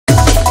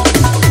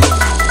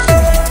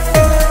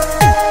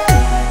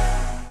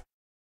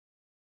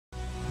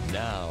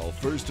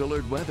First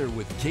Alert weather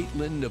with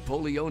Caitlin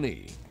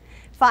Napoleone.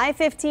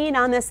 5:15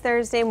 on this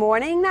Thursday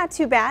morning. Not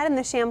too bad in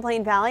the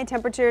Champlain Valley.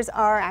 Temperatures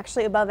are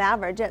actually above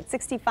average at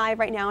 65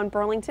 right now in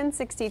Burlington,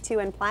 62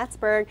 in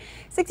Plattsburgh,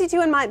 62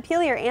 in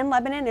Montpelier and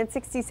Lebanon, and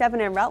 67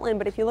 in Rutland.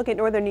 But if you look at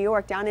northern New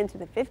York, down into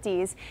the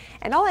 50s,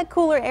 and all that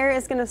cooler air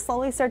is going to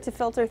slowly start to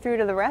filter through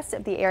to the rest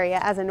of the area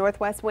as a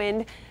northwest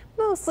wind,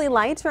 mostly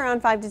light,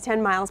 around 5 to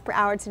 10 miles per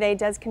hour today,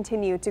 does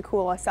continue to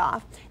cool us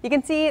off. You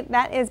can see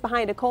that is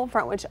behind a cold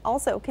front, which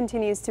also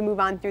continues to move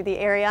on through the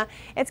area.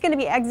 It's going to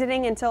be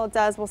exiting. Until it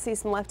does, we'll see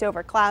some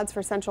leftover clouds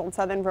for central and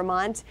southern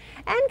Vermont,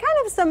 and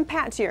kind of some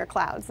patchier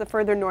clouds the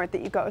further north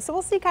that you go. So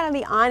we'll see kind of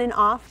the on and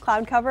off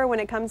cloud cover when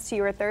it comes to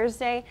your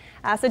Thursday.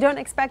 So don't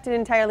expect an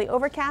entirely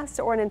overcast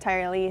or an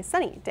entirely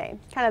sunny day,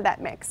 kind of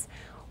that mix.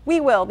 We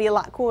will be a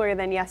lot cooler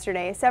than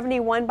yesterday.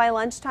 71 by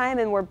lunchtime,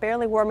 and we're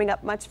barely warming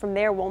up much from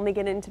there. We'll only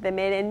get into the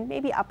mid and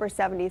maybe upper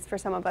 70s for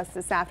some of us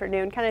this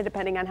afternoon, kind of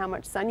depending on how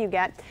much sun you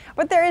get.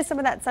 But there is some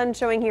of that sun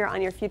showing here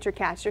on your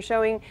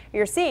futurecast.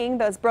 You're seeing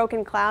those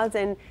broken clouds,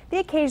 and the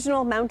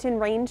occasional mountain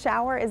rain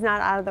shower is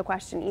not out of the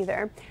question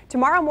either.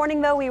 Tomorrow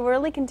morning, though, we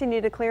really continue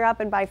to clear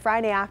up, and by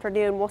Friday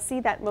afternoon, we'll see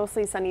that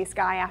mostly sunny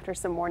sky after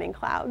some morning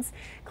clouds.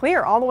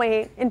 Clear all the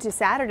way into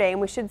Saturday,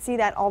 and we should see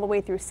that all the way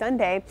through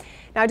Sunday.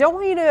 Now, I don't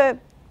want you to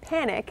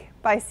panic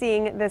by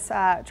seeing this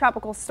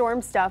tropical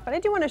storm stuff, but I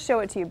do want to show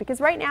it to you because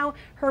right now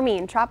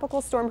Hermine, Tropical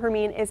Storm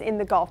Hermine, is in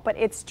the Gulf, but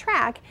its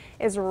track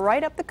is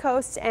right up the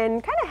coast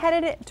and kind of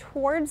headed it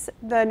towards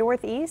the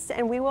northeast,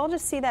 and we will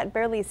just see that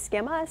barely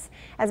skim us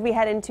as we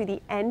head into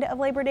the end of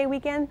Labor Day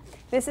weekend.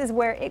 This is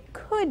where it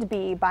could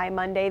be by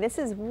Monday. This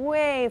is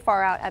way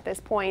far out at this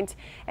point,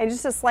 and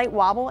just a slight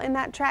wobble in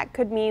that track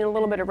could mean a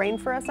little bit of rain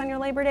for us on your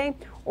Labor Day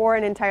or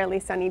an entirely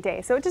sunny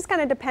day. So it just kind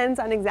of depends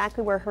on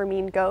exactly where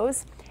Hermine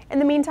goes. In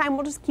the meantime,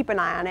 we'll just keep an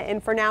eye on it,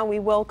 and for now we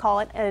will call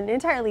it an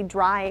entirely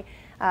dry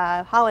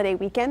holiday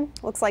weekend.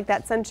 Looks like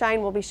that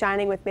sunshine will be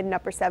shining with mid and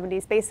upper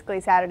 70s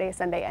basically Saturday,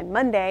 Sunday, and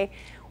Monday.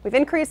 We've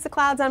increased the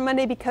clouds on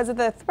Monday because of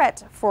the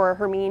threat for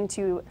Hermine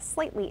to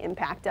slightly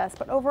impact us,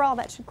 but overall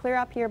that should clear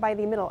up here by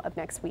the middle of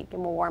next week,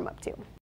 and we'll warm up too.